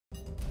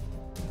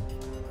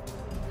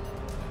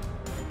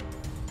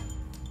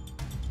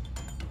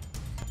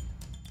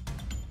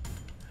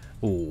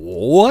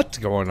What's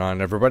going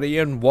on, everybody,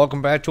 and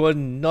welcome back to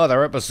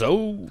another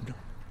episode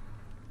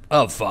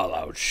of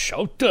Fallout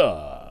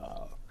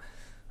Shelter.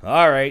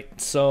 Alright,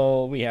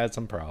 so we had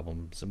some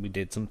problems, and we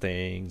did some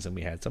things, and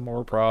we had some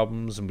more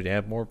problems, and we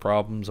had more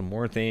problems, and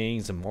more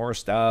things, and more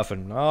stuff,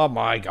 and oh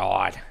my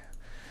god.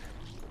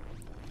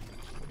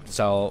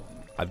 So,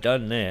 I've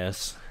done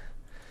this,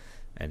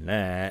 and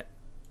that,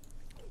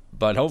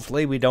 but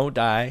hopefully we don't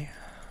die.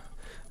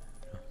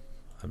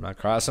 I'm not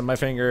crossing my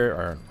finger,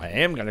 or I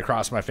am going to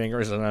cross my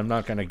fingers, and I'm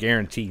not going to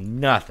guarantee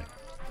nothing.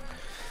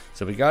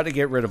 So we got to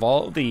get rid of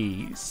all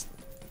these.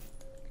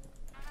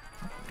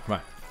 Come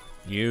on.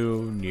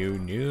 You.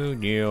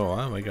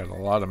 Oh, we got a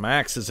lot of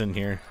maxes in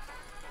here.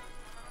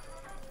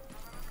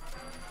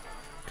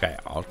 Okay,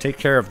 I'll take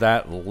care of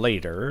that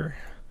later.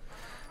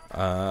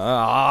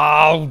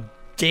 Oh,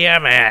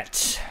 damn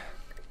it.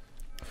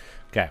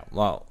 Okay,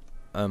 well,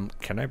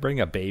 can I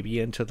bring a baby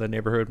into the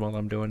neighborhood while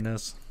I'm doing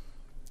this?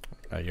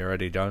 Are you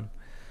already done?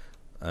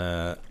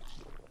 Nope.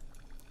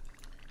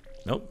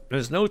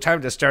 There's no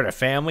time to start a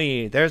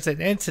family. There's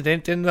an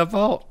incident in the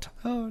vault.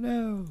 Oh,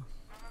 no.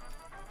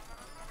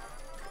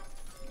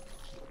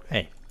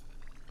 Hey.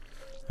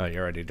 Oh,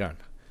 you're already done.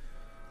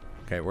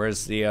 Okay,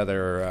 where's the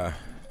other,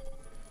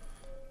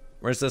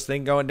 where's this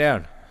thing going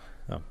down?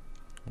 Oh,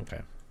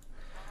 okay.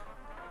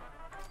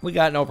 We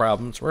got no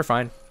problems. We're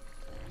fine.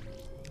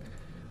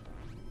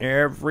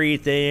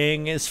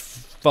 Everything is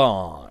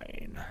fine.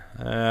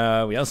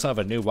 We also have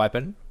a new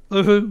weapon.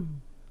 Woohoo!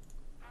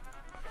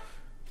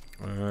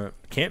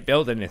 Can't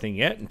build anything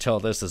yet until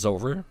this is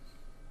over.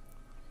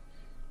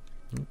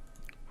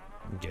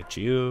 Get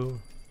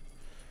you.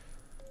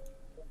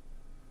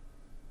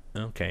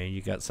 Okay,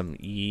 you got some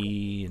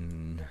E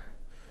and...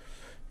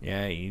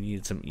 yeah, you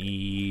need some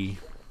E.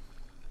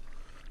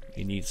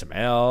 You need some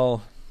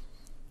L.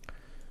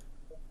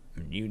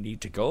 And you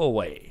need to go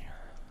away.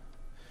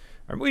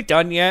 Are we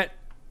done yet?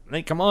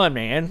 Like, come on,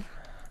 man.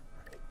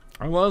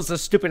 How long is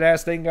this stupid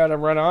ass thing gotta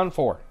run on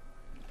for?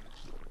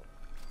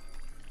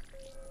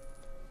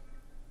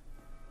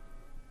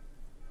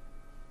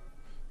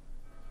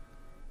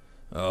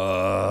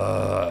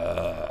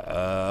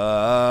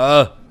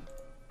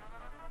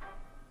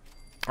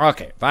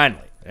 Okay,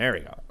 finally. There we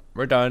go.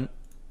 We're done.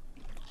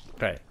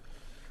 Okay.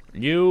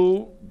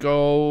 You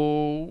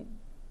go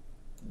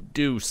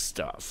do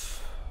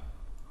stuff.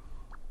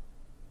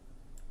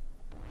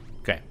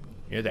 Okay,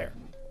 you're there.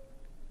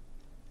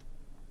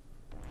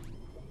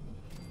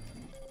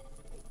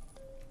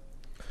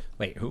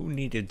 Wait, who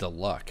needed the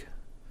luck?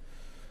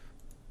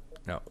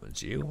 No,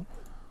 it's you.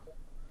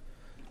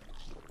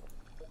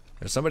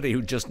 There's somebody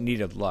who just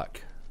needed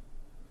luck.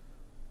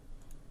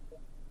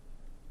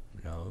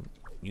 No,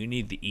 you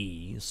need the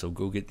E, so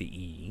go get the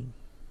E.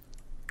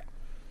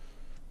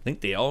 I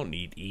think they all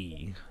need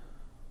E.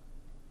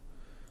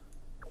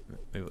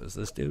 Wait, was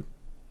this dude?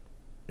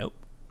 Nope.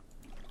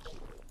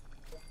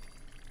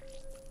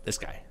 This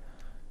guy.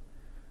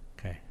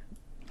 Okay.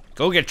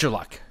 Go get your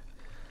luck.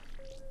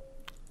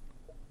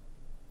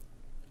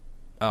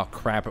 Oh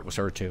crap, it was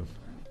her too.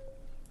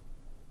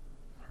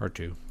 Her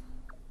too.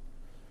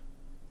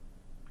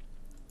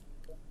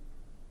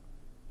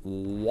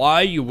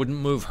 Why you wouldn't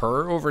move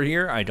her over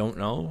here, I don't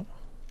know.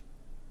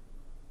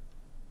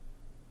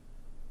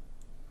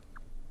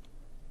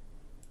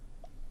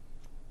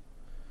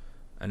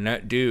 And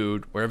that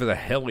dude, wherever the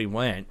hell he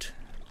went.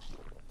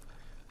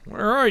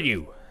 Where are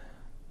you?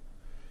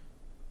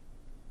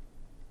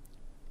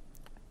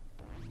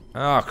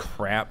 Oh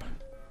crap.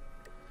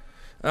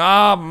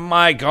 Oh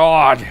my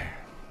god.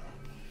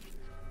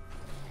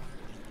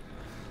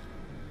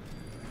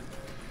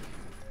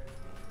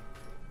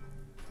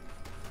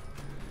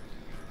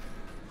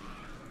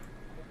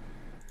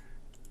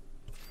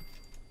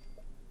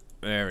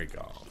 There we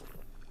go.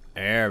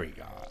 There we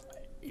go.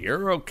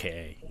 You're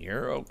okay.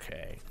 You're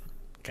okay.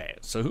 Okay,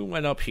 so who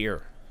went up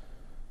here?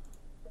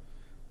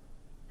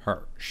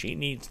 Her. She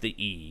needs the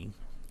E.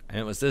 And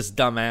it was this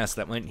dumbass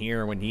that went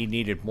here when he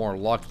needed more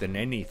luck than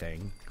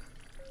anything.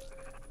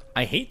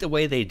 I hate the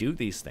way they do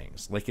these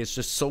things. Like, it's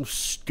just so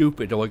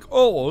stupid. They're like,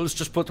 oh, well, let's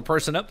just put the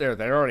person up there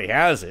that already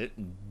has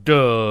it.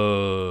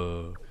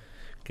 Duh.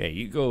 Okay,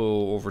 you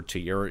go over to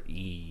your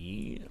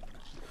E.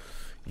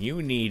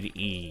 You need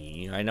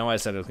E. I know I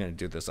said I was going to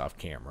do this off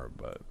camera,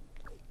 but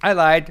I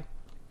lied.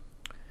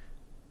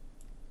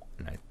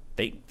 And I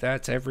think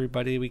that's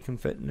everybody we can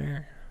fit in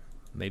there.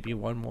 Maybe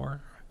one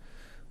more.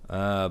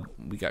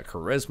 We got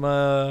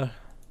charisma.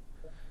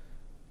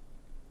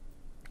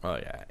 Oh,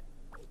 yeah.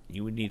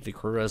 You would need the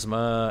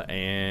charisma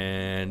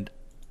and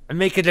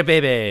make it a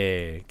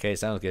baby. Okay,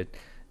 sounds good.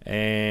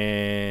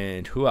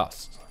 And who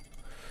else?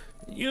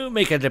 You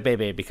make it a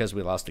baby because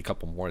we lost a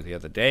couple more the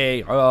other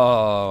day.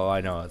 Oh, I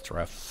know it's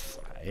rough.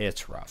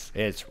 It's rough.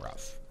 It's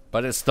rough.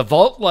 But it's the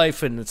vault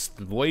life and it's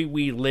the way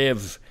we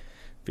live.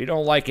 If you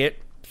don't like it,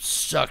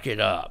 suck it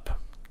up.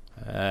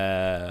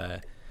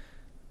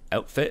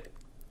 Outfit,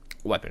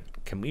 weapon.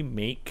 Can we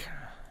make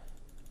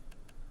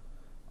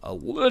a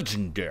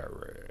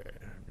legendary?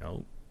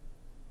 No.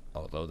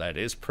 Although that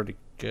is pretty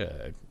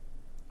good.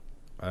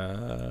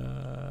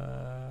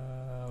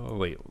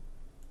 Wait.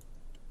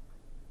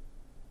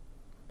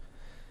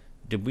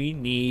 Did we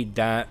need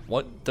that?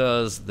 What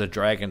does the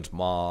dragon's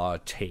maw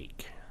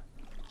take?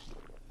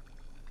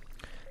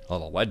 Oh,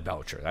 the lead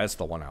belcher. That's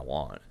the one I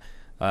want.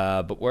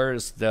 But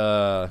where's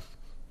the...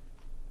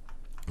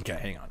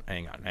 Okay,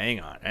 hang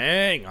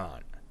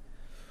on.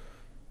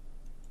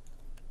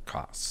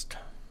 Cost.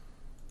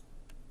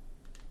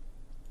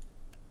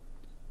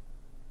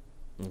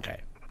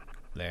 Okay.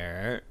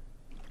 There.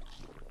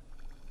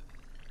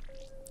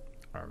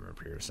 Armor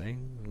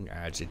piercing.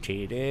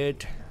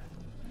 Agitated.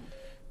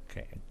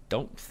 Okay, I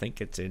don't think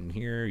it's in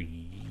here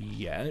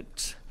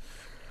yet.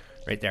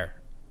 Right there.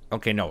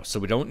 Okay, no, so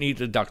we don't need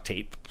the duct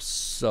tape.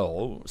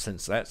 So,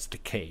 since that's the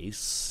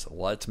case,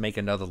 let's make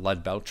another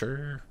lead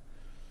belcher.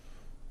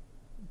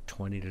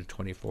 20 to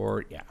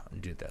 24. Yeah,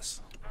 and do this.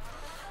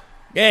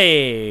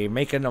 Yay!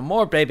 Making no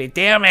more, baby.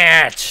 Damn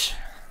it!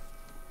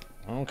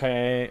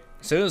 Okay.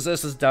 As soon as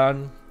this is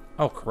done...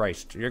 Oh,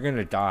 Christ. You're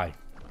gonna die.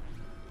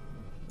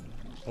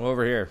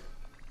 Over here.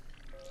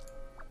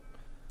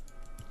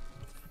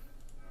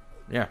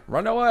 Yeah,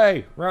 run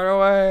away! Run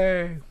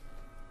away!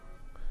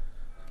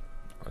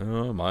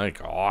 Oh my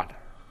god.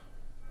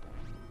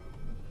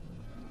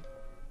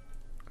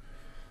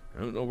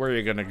 I don't know where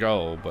you're gonna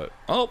go, but...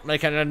 Oh,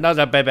 making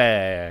another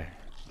baby!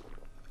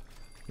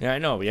 Yeah, I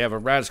know, we have a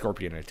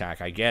Radscorpion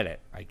attack. I get it.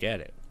 I get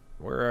it.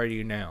 Where are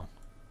you now?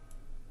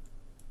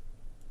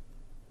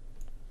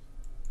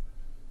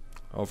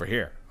 Over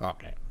here.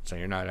 Okay, so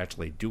you're not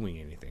actually doing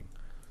anything.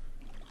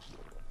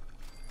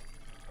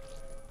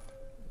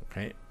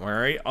 Okay,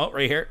 where are you? Oh,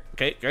 right here.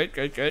 Okay, good,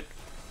 good, good.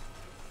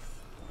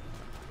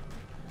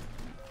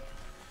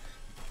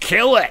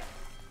 Kill it!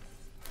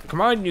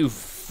 Come on, you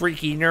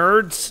freaky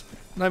nerds.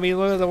 I mean,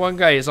 look at the one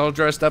guy. He's all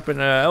dressed up in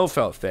an elf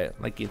outfit.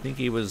 Like, you think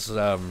he was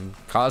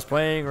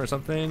cosplaying or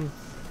something?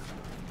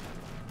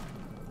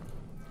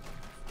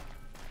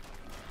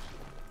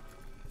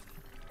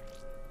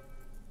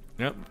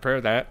 Yep,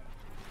 prepare that.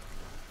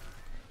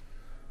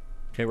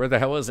 Okay, where the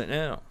hell is it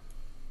now?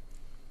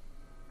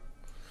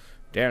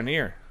 Down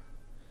here.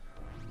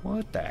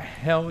 What the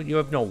hell? You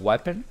have no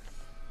weapon?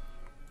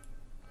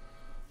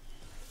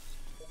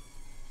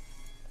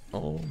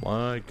 Oh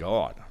my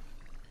god.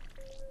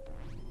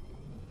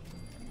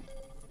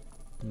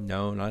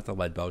 No, not the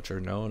lead belcher.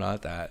 No,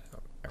 not that.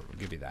 I'll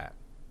give you that.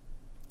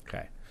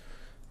 Okay.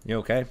 You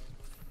okay?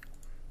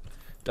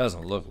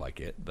 Doesn't look like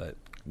it, but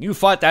you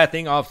fought that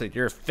thing off with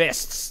your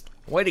fists.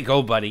 Way to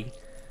go, buddy.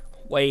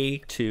 Way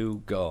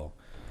to go.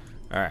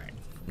 Alright.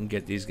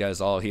 Get these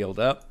guys all healed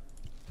up.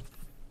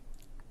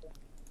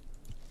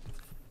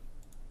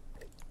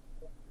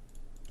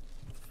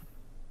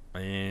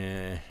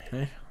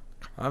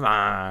 Come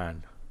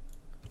on.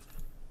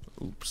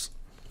 Oops.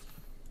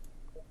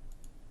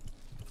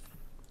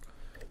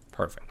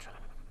 Perfect.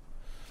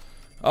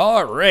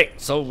 Alright,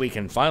 so we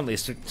can finally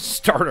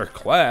start our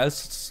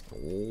quests.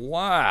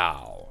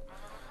 Wow.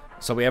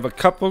 So we have a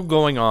couple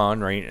going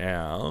on right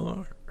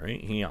now.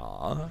 Right here.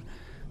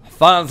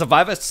 Fun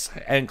survivors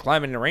and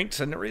climbing the ranks.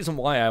 And the reason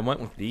why I went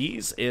with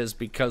these is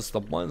because the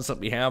ones that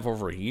we have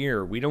over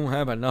here, we don't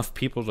have enough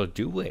people to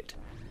do it.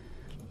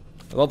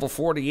 Level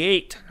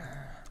 48.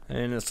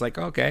 And it's like,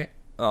 okay.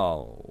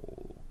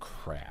 Oh,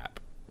 crap.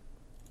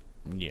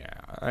 Yeah,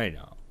 I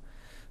know.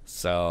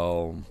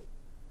 So,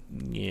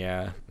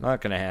 yeah,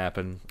 not gonna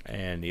happen.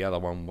 And the other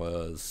one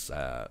was,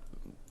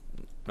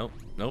 nope,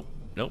 nope,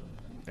 nope.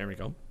 There we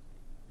go.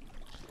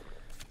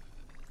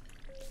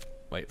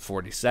 Wait,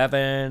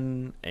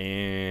 47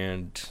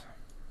 and...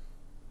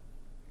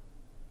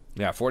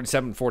 Yeah,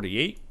 47,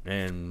 48.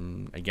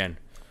 And, again,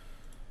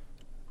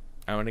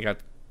 I only got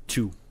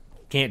 2.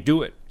 Can't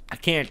do it. I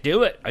can't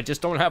do it. I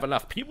just don't have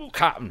enough people,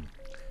 Cotton.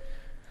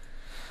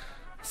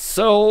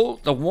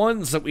 So, the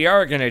ones that we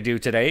are going to do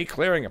today,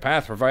 clearing a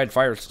path, provide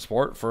fire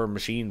support for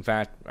machine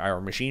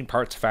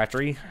parts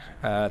factory.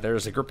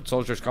 There's a group of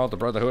soldiers called the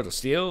Brotherhood of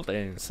Steel.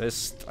 They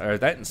insist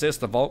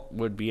the vault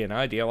would be an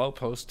ideal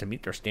outpost. To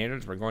meet their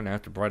standards, we're going to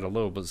have to provide a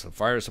little bit of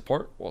fire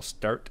support. We'll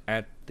start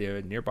at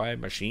the nearby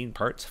machine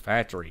parts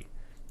factory.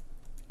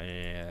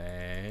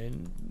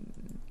 And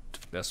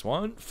this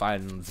one,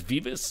 Finds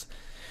Vivus.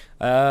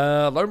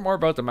 Learn more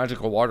about the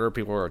magical water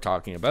people are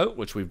talking about,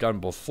 which we've done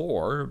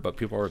before, but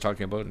people are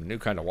talking about a new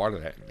kind of water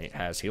that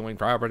has healing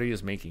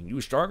properties, making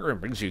you stronger and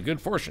brings you good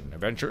fortune,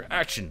 adventure,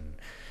 action.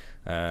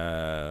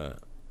 I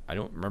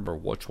don't remember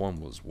which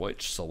one was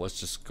which, so let's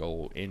just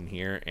go in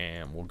here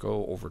and we'll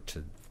go over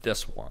to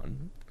this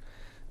one.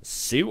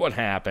 See what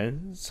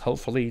happens.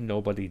 Hopefully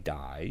nobody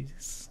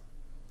dies.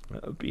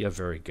 That would be a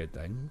very good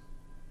thing.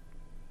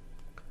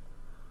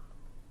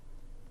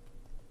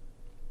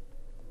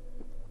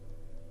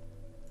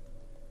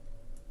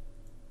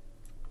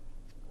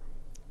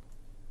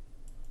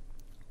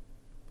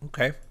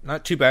 Okay,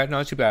 not too bad,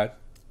 not too bad.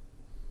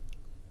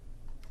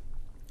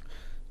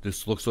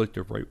 This looks like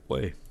the right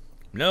way.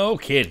 No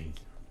kidding,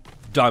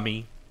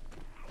 dummy.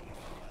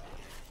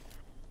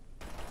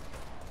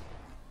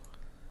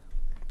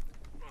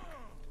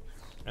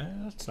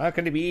 It's not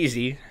going to be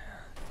easy.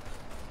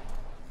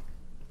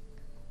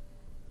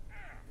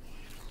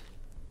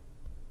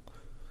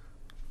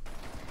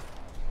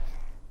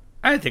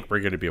 I think we're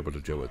going to be able to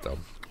do it, though.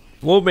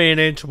 We'll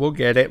manage. We'll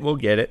get it. We'll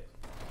get it.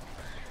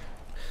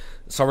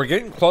 So we're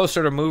getting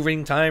closer to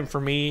moving time for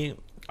me.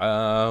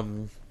 I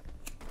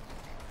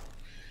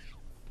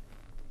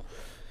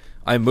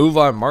move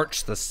on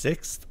March the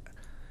 6th.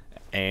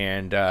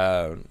 And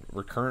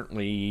we're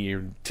currently,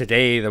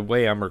 today, the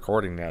way I'm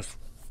recording this,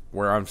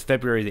 we're on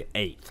February the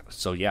 8th.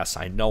 So yes,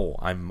 I know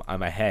I'm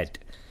ahead.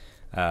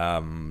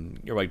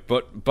 You're like,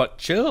 but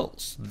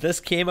chills, this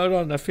came out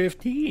on the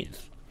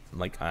 15th. I'm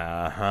like,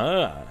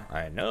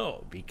 I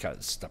know,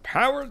 because the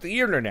power of the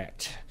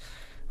internet.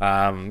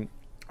 I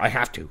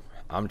have to.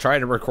 I'm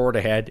trying to record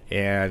ahead,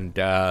 and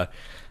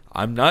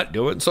I'm not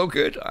doing so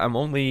good. I'm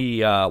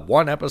only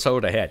one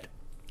episode ahead.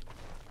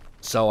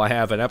 So I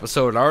have an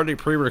episode already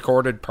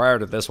pre-recorded prior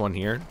to this one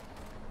here.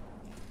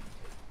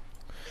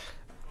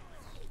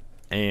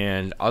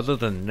 And other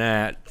than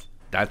that,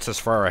 that's as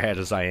far ahead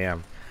as I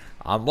am.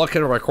 I'm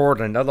looking to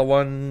record another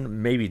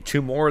one, maybe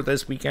 2 more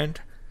this weekend.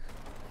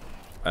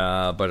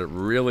 But it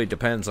really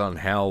depends on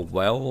how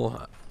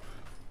well.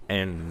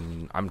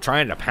 And I'm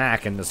trying to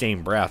pack in the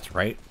same breath,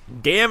 right?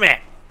 Damn it!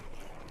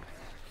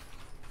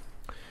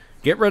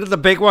 Get rid of the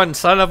big one,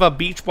 son of a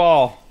beach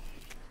ball.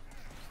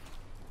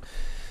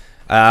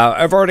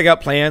 I've already got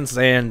plans,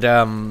 and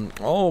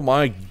oh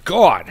my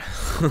god,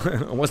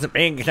 I wasn't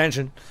paying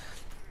attention.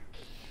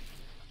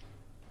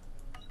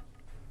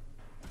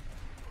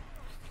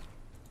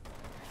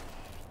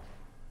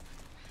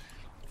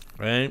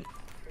 Right.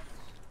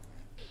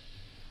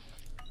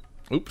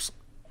 Oops.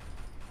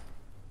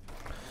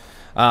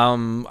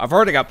 I've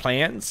already got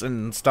plans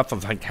and stuff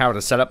of like how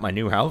to set up my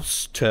new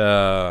house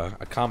to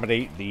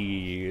accommodate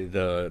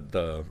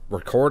the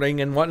recording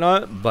and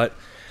whatnot, but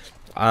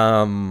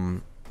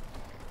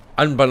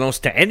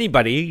unbeknownst to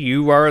anybody,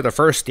 you are the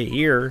first to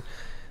hear.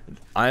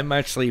 I'm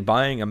actually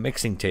buying a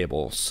mixing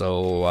table,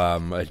 so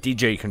a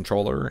DJ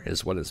controller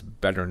is what is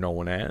better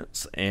known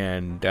as,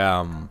 and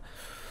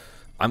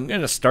I'm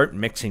going to start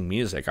mixing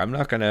music. I'm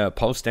not going to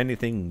post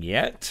anything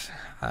yet,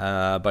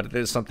 but it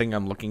is something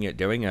I'm looking at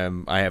doing.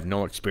 I have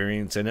no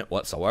experience in it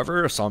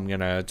whatsoever, so I'm going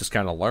to just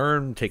kind of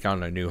learn, take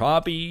on a new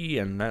hobby,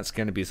 and that's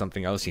going to be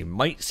something else you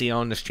might see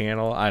on this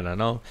channel. I don't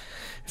know.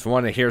 If you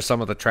want to hear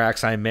some of the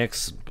tracks I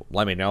mix,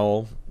 let me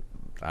know.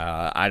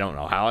 I don't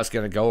know how it's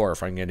going to go or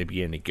if I'm going to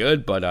be any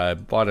good, but I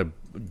bought a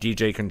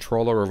DJ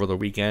controller over the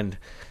weekend,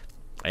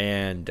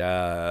 and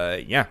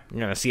yeah, I'm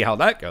going to see how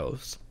that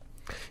goes.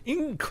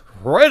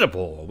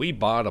 Incredible! We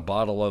bought a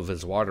bottle of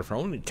his water for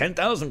only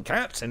 10,000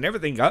 caps and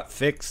everything got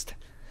fixed.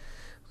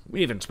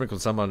 We even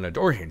sprinkled some on the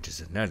door hinges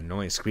and that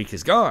annoying squeak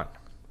is gone.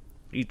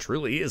 He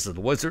truly is the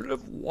Wizard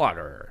of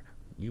Water.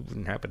 You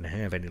wouldn't happen to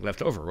have any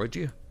left over, would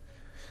you?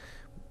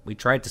 We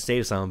tried to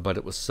save some, but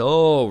it was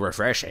so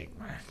refreshing.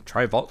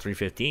 Try Vault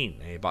 315.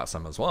 They bought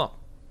some as well.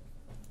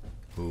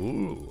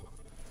 Ooh.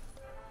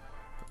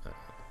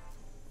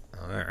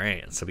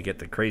 Alright, so we get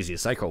the crazy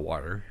psycho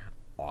water.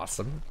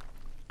 Awesome.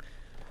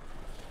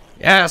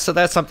 Yeah, so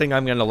that's something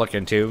I'm going to look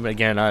into.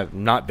 Again,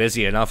 I'm not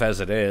busy enough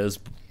as it is,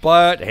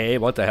 but hey,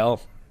 what the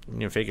hell?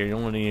 You figure you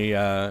only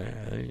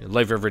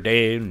live every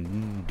day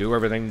and do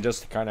everything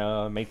just to kind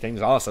of make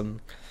things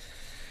awesome.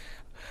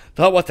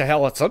 Thought, what the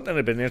hell? It's something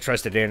I've been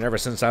interested in ever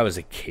since I was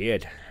a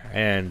kid.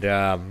 And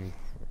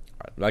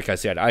like I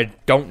said, I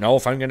don't know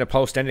if I'm going to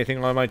post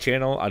anything on my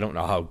channel. I don't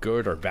know how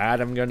good or bad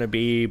I'm going to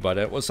be, but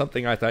it was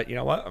something I thought, you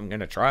know what? I'm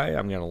going to try.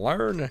 I'm going to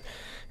learn.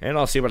 And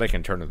I'll see what I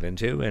can turn it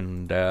into,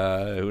 and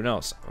who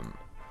knows?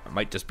 I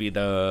might just be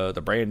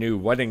the brand new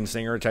wedding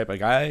singer type of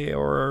guy,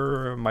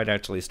 or I might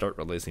actually start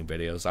releasing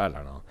videos. I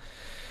don't know.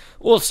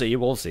 We'll see,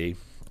 we'll see.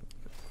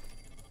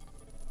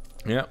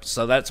 Yep,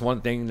 so that's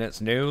one thing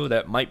that's new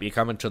that might be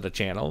coming to the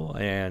channel,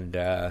 and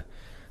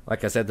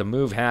like I said, the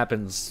move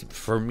happens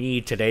for me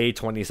today,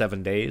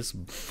 27 days.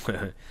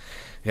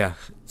 Yeah,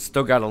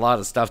 still got a lot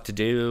of stuff to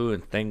do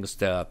and things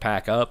to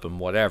pack up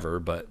and whatever,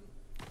 but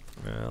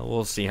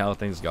we'll see how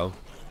things go.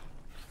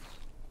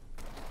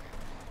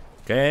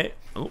 Okay.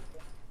 Oh.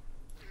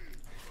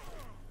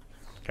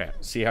 Okay.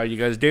 See how you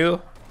guys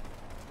do.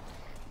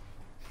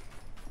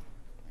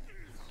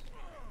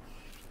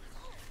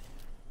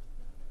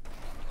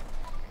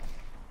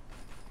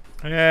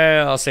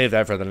 Yeah, I'll save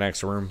that for the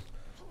next room.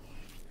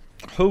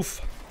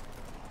 Hoof.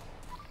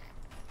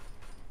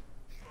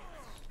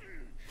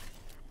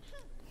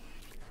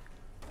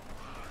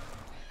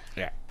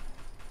 Yeah.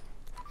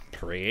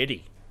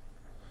 Pretty.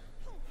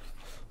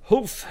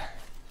 Hoof.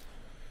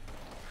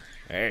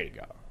 There you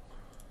go.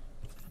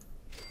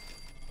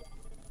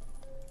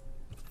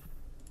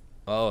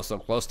 Oh, so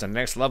close to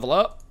next level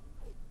up.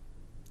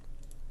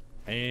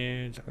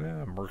 And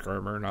merc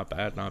armor, not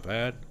bad, not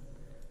bad.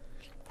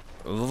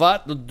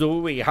 What do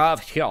we have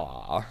here?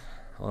 Oh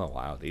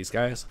wow, these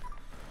guys.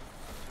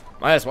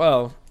 Might as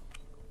well.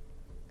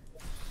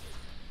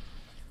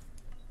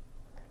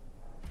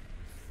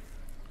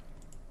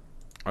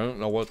 I don't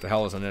know what the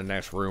hell is in the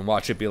next room.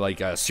 Watch it be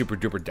like a super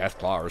duper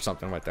deathclaw or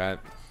something like that.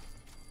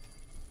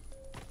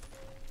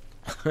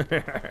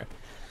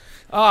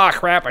 Ah,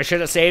 crap, I should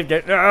have saved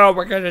it. No,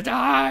 we're gonna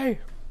die.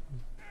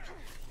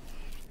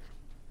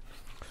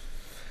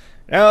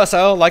 Yeah,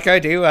 so like I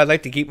do, I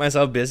like to keep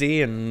myself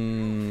busy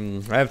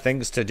and I have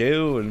things to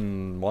do,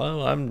 and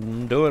well,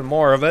 I'm doing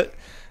more of it.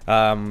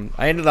 I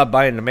ended up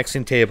buying the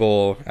mixing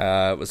table.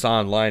 It was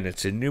online.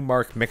 It's a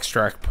Newmark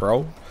Mixtrack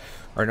Pro,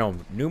 or no,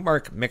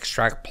 Newmark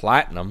Mixtrack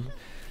Platinum.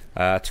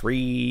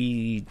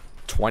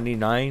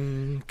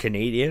 329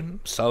 Canadian,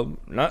 so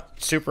not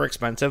super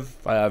expensive.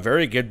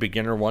 Very good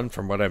beginner one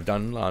from what I've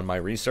done on my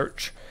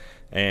research,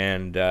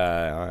 and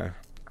I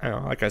don't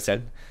know, like I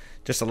said,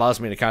 just allows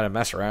me to kind of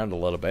mess around a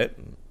little bit,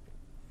 and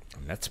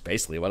that's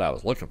basically what I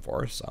was looking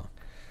for. So,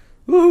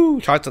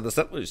 woohoo! Talk to the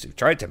settlers who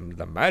tried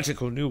the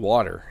magical new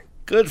water.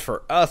 Good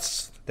for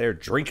us. They're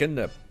drinking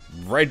the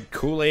red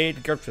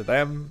Kool-Aid. Good for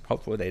them.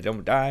 Hopefully they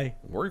don't die.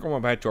 We're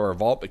going back to our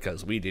vault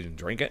because we didn't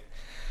drink it.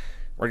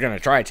 We're going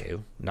to try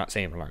to. Not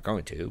saying we're not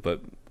going to,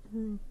 but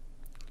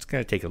it's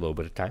going to take a little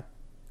bit of time.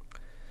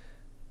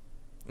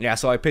 Yeah,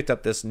 so I picked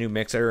up this new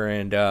mixer,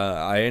 and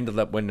I ended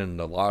up winning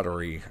the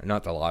lottery.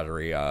 Not the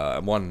lottery. I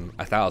won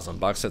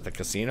 $1,000 at the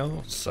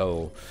casino,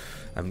 so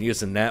I'm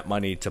using that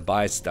money to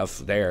buy stuff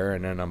there,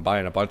 and then I'm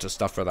buying a bunch of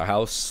stuff for the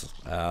house.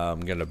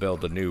 I'm going to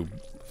build a new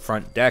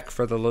front deck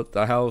for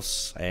the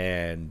house,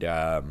 and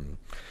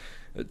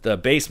the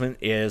basement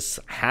is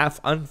half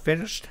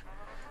unfinished.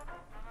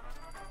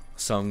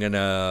 So I'm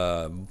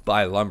gonna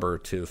buy lumber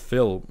to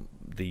build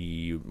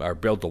the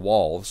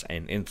walls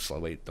and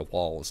insulate the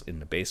walls in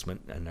the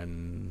basement, and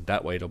then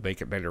that way it'll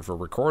make it better for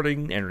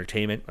recording,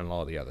 entertainment, and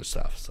all the other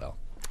stuff. So,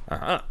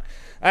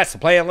 that's the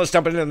plan. Let's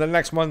jump into the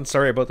next one.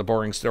 Sorry about the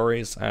boring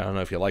stories. I don't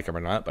know if you like them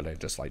or not, but I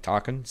just like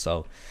talking.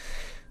 So,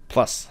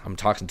 plus I'm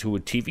talking to a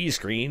TV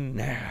screen,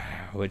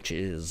 which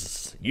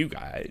is you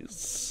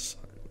guys.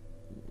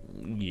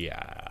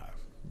 Yeah.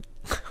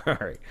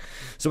 Alright,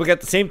 so we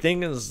got the same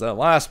thing as the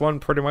last one,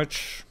 pretty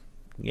much.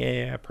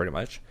 Yeah, pretty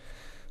much.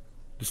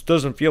 This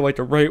doesn't feel like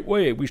the right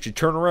way. We should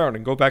turn around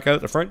and go back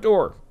out the front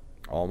door.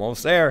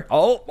 Almost there.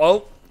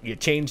 Oh, you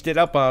changed it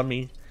up on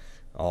me.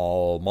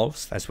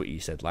 Almost. That's what you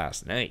said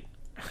last night.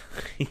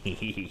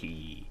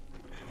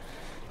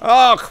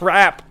 Oh,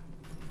 crap.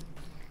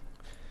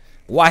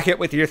 Whack it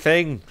with your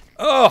thing.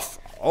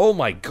 Oh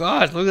my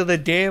god, look at the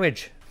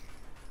damage.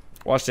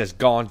 Watch this.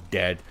 Gone.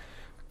 Dead.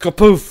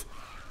 Kapoof.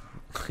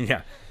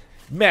 Yeah,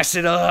 mess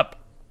it up.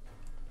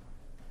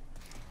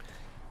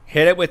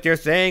 Hit it with your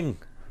thing.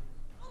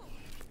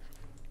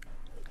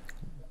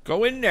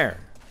 Go in there.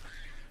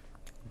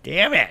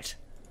 Damn it.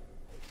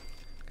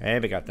 Okay,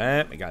 we got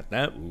that. We got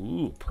that.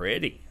 Ooh,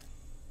 pretty.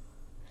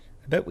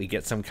 I bet we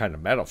get some kind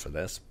of medal for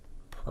this.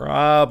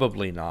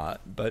 Probably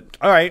not, but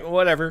all right,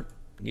 whatever.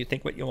 You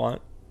think what you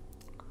want.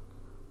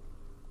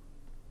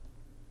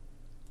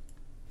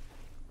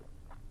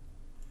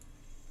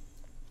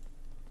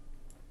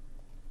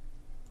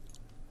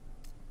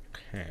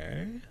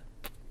 Okay.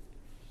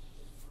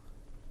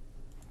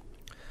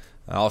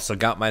 I also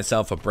got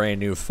myself a brand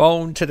new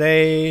phone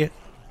today.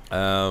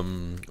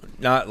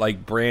 Not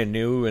like brand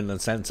new in the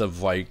sense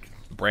of like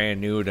brand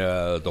new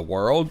to the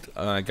world.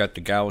 I got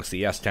the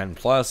Galaxy S10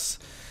 Plus.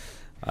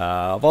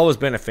 I've always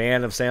been a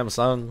fan of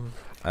Samsung.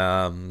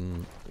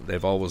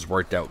 They've always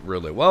worked out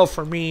really well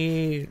for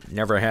me.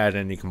 Never had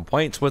any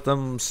complaints with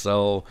them.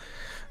 So,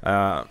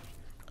 not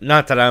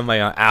that I'm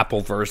an Apple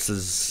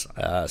versus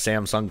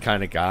Samsung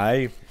kind of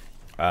guy.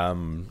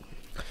 I'll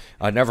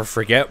never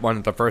forget one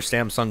of the first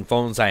Samsung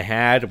phones I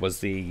had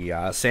was the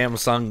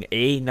Samsung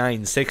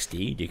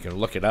A960. You can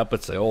look it up.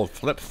 It's the old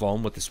flip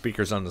phone with the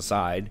speakers on the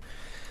side.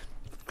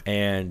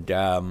 And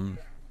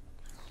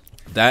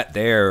that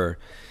there,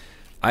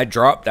 I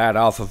dropped that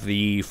off of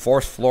the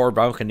 4th floor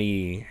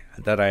balcony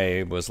that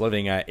I was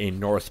living at in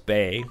North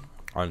Bay,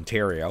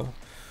 Ontario.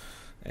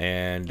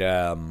 And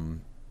oh,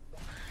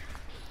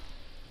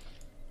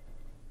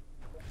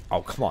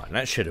 come on.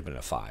 That should have been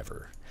a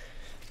 $5.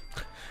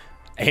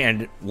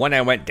 And when I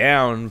went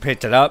down,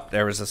 picked it up,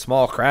 there was a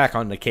small crack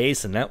on the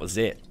case, and that was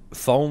it.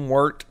 Phone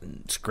worked,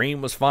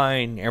 screen was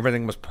fine,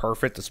 everything was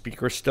perfect, the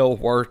speaker still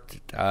worked.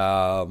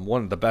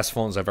 One of the best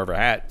phones I've ever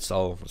had,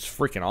 so it was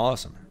freaking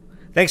awesome.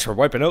 Thanks for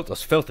wiping out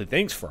those filthy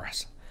things for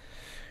us.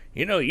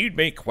 You know, you'd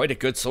make quite a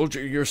good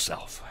soldier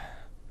yourself.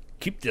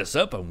 Keep this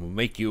up and we'll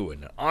make you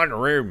an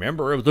honorary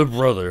member of the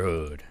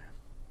Brotherhood.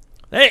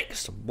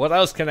 Thanks! What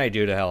else can I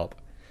do to help?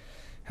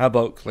 How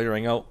about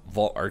clearing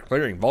Vault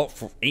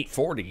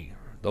 840?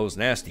 Those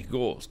nasty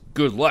ghouls.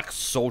 Good luck,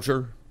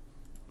 soldier.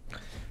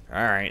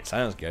 Alright,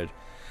 sounds good.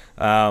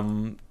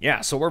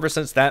 Yeah, so ever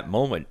since that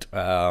moment,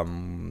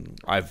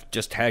 I've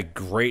just had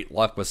great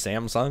luck with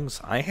Samsungs.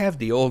 I have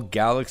the old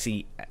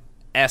Galaxy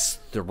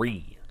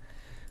S3.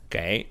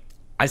 Okay?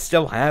 I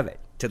still have it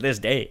to this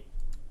day.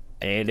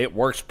 And it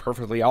works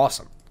perfectly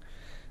awesome.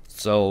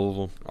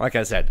 So, like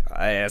I said,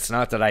 it's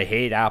not that I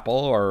hate Apple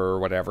or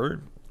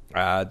whatever.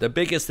 The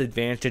biggest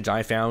advantage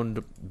I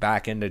found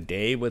back in the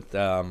day with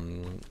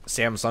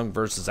Samsung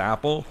versus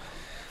Apple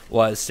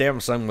was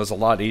Samsung was a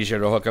lot easier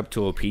to hook up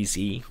to a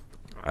PC.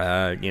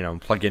 You know,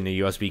 plug in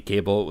the USB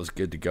cable, it was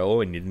good to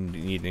go, and you didn't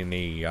need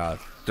any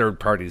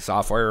third-party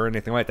software or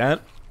anything like that,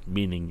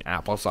 meaning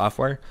Apple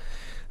software.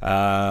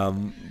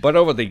 But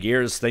over the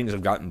years, things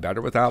have gotten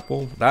better with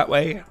Apple that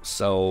way.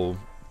 So,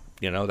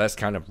 you know, that's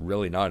kind of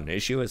really not an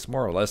issue. It's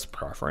more or less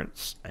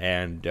preference.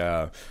 And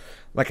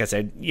like I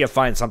said, you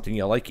find something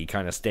you like, you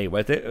kind of stay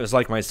with it. It was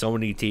like my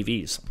Sony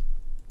TVs.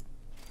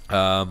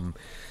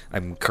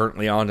 I'm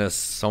currently on a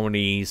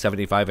Sony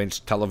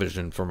 75-inch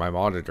television for my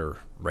monitor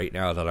right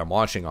now that I'm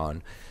watching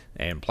on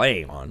and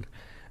playing on.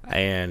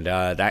 And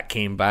that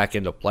came back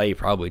into play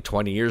probably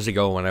 20 years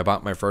ago when I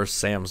bought my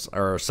first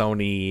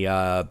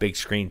Sony big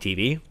screen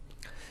TV.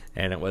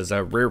 And it was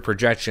a rear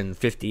projection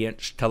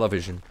 50-inch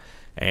television.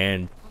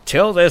 And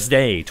till this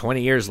day,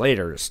 20 years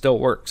later, it still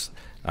works.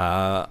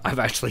 I've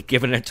actually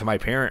given it to my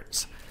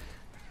parents.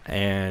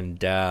 And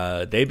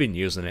they've been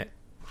using it.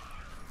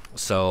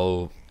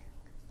 So,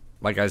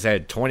 like I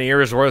said, 20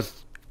 years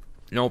worth,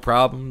 no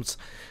problems.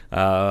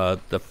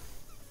 The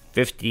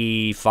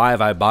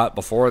 55 I bought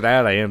before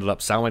that, I ended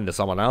up selling to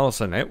someone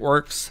else, and it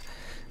works.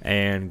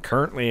 And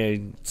currently, a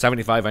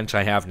 75-inch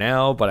I have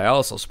now, but I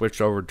also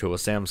switched over to a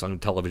Samsung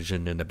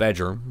television in the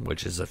bedroom,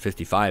 which is a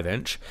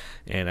 55-inch.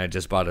 And I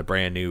just bought a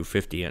brand new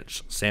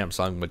 50-inch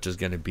Samsung, which is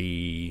going to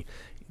be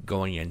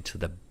going into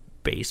the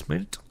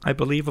basement, I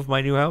believe, of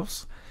my new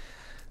house.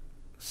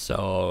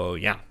 So,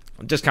 yeah.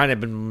 I've just kind of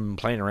been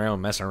playing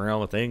around, messing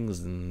around with things,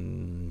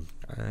 and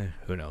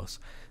who knows.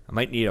 I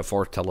might need a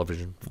fourth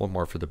television, one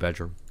more for the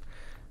bedroom.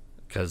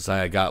 Because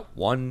I got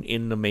one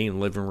in the main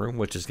living room,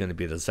 which is going to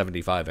be the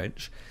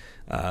 75-inch.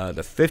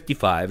 The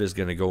 55 is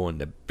going to go in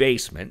the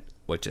basement,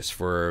 which is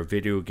for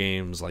video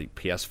games like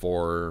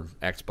PS4,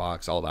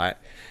 Xbox, all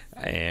that,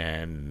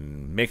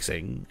 and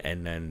mixing.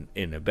 And then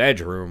in the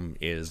bedroom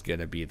is going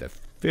to be the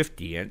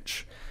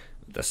 50-inch,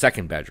 the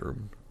second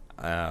bedroom.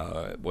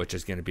 Which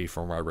is going to be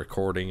for my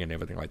recording and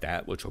everything like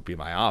that, which will be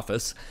my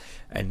office.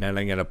 And then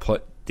I'm going to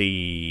put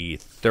the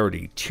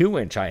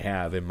 32-inch I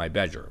have in my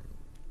bedroom,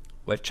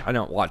 which I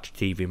don't watch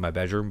TV in my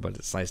bedroom, but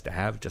it's nice to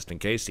have just in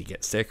case you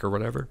get sick or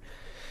whatever.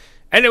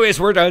 Anyways,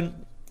 we're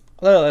done.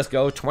 Well, let's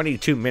go.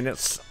 22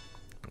 minutes.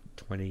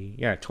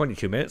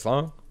 22 minutes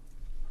long.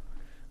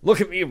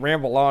 Look at me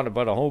ramble on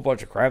about a whole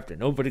bunch of crap that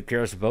nobody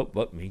cares about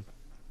but me.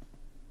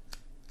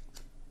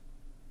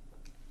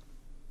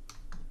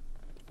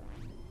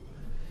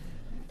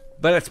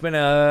 But it's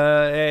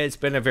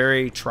been a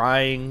very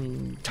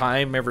trying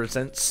time ever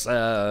since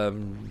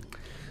December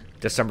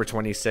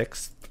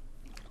 26th.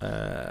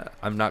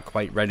 I'm not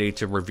quite ready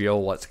to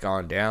reveal what's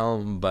gone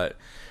down, but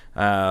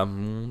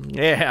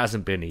it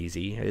hasn't been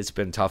easy. It's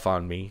been tough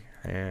on me,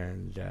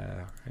 and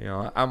you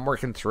know, I'm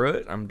working through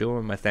it. I'm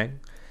doing my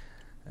thing,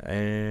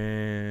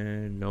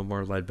 and no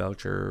more lead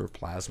belcher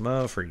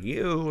plasma for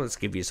you. Let's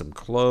give you some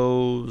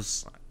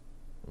clothes.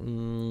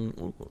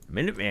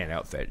 Minuteman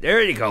outfit.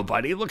 There you go,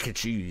 buddy. Look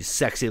at you, you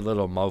sexy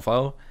little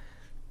mofo.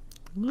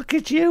 Look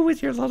at you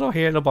with your little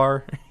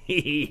handlebar.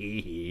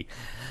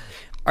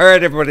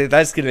 Alright, everybody,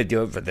 that's going to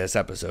do it for this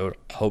episode.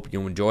 Hope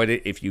you enjoyed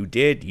it. If you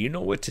did, you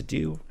know what to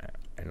do.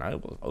 And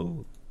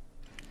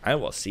I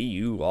will see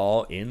you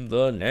all in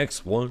the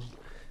next one.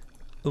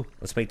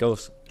 Let's make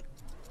those.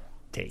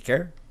 Take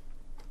care.